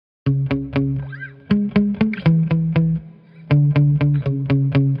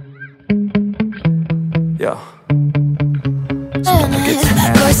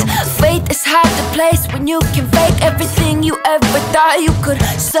'Cause faith is hard to place when you can fake everything you ever thought you could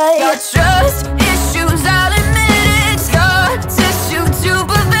say. Your trust issues, I'll admit it, scar tissue to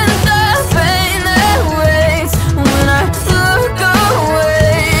prevent the pain that waits when I look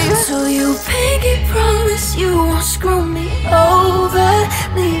away. So you pinky promise you won't screw me over,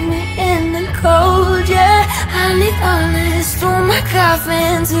 leave me in the cold, yeah. I need honest through my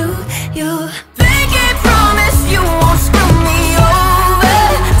coffin to you. Pinky promise you won't screw me over,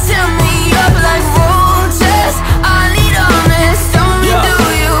 tear me up like roaches. I need honest, only do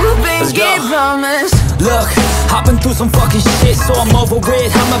you. Pinky promise. Look, I've been through some fucking shit, so I'm over it.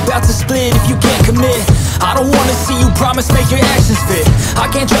 I'm about to split if you can't commit. I don't wanna see you promise, make your actions fit. I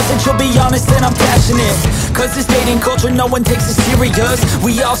can't trust that you'll be honest and I'm passionate. 'Cause this dating culture, no one takes it serious.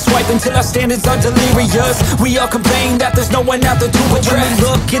 We all swipe until our standards are delirious. We all complain that there's no one out there to address. When we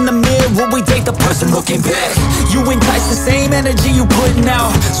look in the mirror, we date the person looking back. You entice the same energy you putting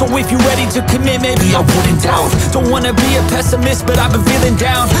out. So if you're ready to commit, maybe I wouldn't doubt. Don't wanna be a pessimist, but I've been feeling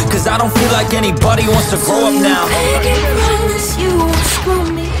down. 'Cause I don't feel like anybody wants to grow up now. Pinky promise you won't screw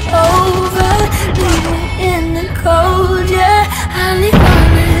me over, leave me in the cold, yeah. I need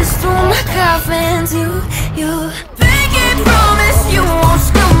honest through my coffin to you. Pinky promise you won't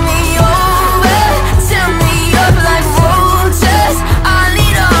screw me over, tear me up like roaches. I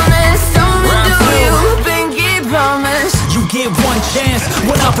need honest, only do you. Pinky promise. You get one chance,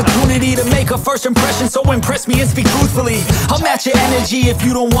 one opportunity to make a first impression, so impress me and speak truthfully. I'll match your energy if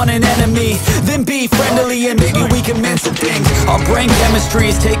you don't want an enemy. Then be friendly and maybe we can mend some things. Our brain chemistry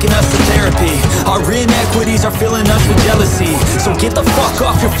is taking us to therapy. Our inequities are filling us with jealousy. So get the fuck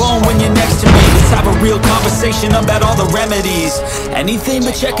off your phone when you're next to me. Let's have a real conversation about all the remedies. Anything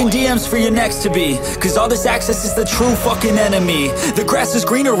but checking DMs for your next to be. 'Cause all this access is the true fucking enemy. The grass is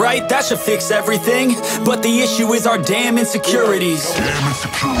greener, right? That should fix everything. But the issue is our damn insecurities.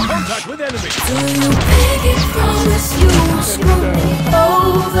 Contact with enemy. Do you pinky promise you won't screw me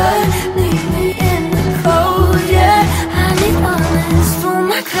over, leave me in the cold, yeah. I need honest through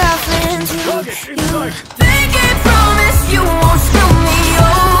my coffin to you. Pinky promise you won't screw me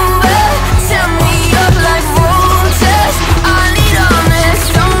over, tear me up like roaches. I need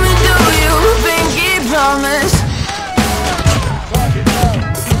honest, only do you. Pinky promise.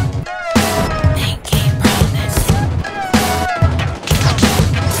 Pinky promise.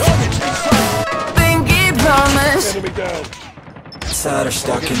 Pinky promise. Enemy down. That are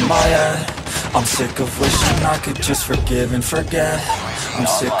stuck in my head. I'm sick of wishing I could just forgive and forget. I'm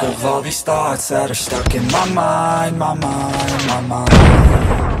sick of all these thoughts that are stuck in my mind, my mind, my mind.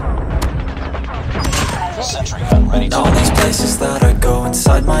 All these places that I go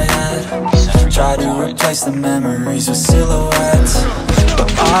inside my head, try to replace the memories with silhouettes.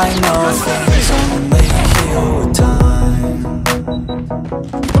 But I know things only heal with time.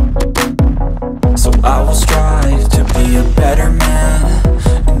 So I will strive to be a better man,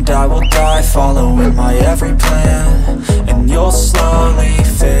 and I will die following my every plan. And you'll slowly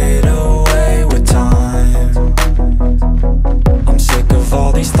fade away with time. I'm sick of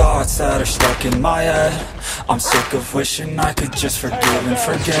all these thoughts that are stuck in my head. I'm sick of wishing I could just forgive and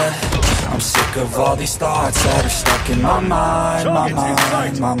forget. I'm sick of all these thoughts that are stuck in my mind, my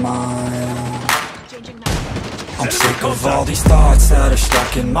mind, my mind. I'm sick of all these thoughts that are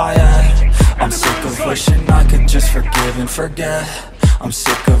stuck in my head. I'm sick of wishing I could just forgive and forget. I'm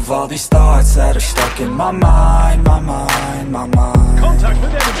sick of all these thoughts that are stuck in my mind, my mind, my mind. Contact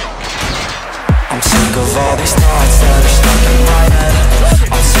with enemy. I'm sick of all these thoughts that are stuck in my head.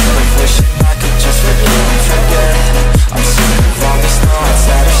 I'm sick of wishing I could just forgive and forget. I'm sick of all these thoughts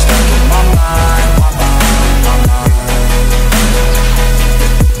that are stuck in my mind, my mind, my mind.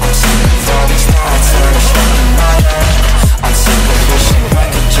 I'm sick of all these thoughts that are stuck in my head. I'm sick of wishing I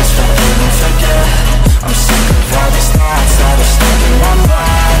could just forgive and forget. I'm sick of all these thoughts that are stuck in my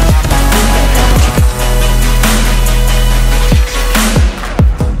mind, my mind, my mind.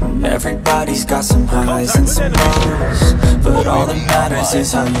 Everybody's got some highs and some lows, but all that matters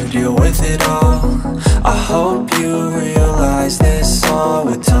is how you deal with it all. I hope you realize this all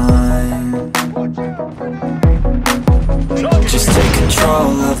with time. Just take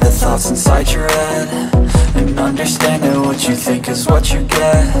control of the thoughts inside your head, and understand that what you think is what you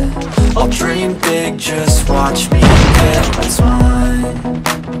get. I'll dream big, just watch me get what's mine.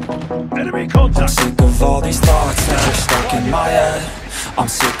 Enemy contact. I'm sick of all these thoughts that are stuck in my head. I'm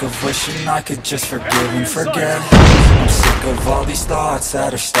sick of wishing I could just forgive and forget. I'm sick of all these thoughts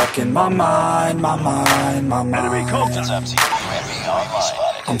that are stuck in my mind, my mind, my mind. Enemy contact.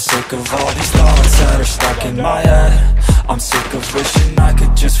 I'm sick of all these thoughts that are stuck in my head. I'm sick of wishing I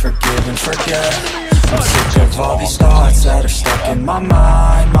could just forgive and forget. I'm sick of all these thoughts that are stuck in my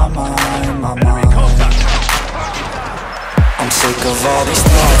mind, my mind, my Enemy mind. contact. I'm sick of all these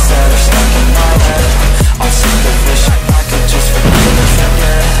thoughts that are stuck in my head. I'm sick of wishing I could just forgive and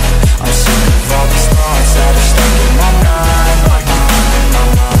forget. I'm sick of all these thoughts that are stuck in my mind, my mind, my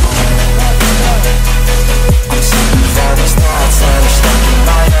mind. I'm sick of all these thoughts that are stuck in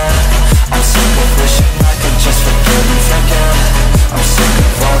my head. I'm sick of wishing I could just forgive and forget. I'm sick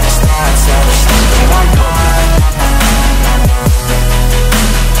of all these thoughts that are stuck in my mind, my mind, my mind.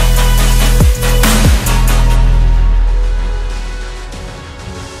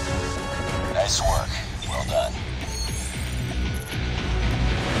 Nice work. Well done.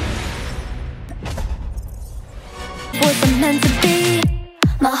 Wasn't meant to be.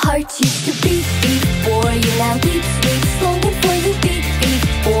 My heart used to beat before you, now beats, beats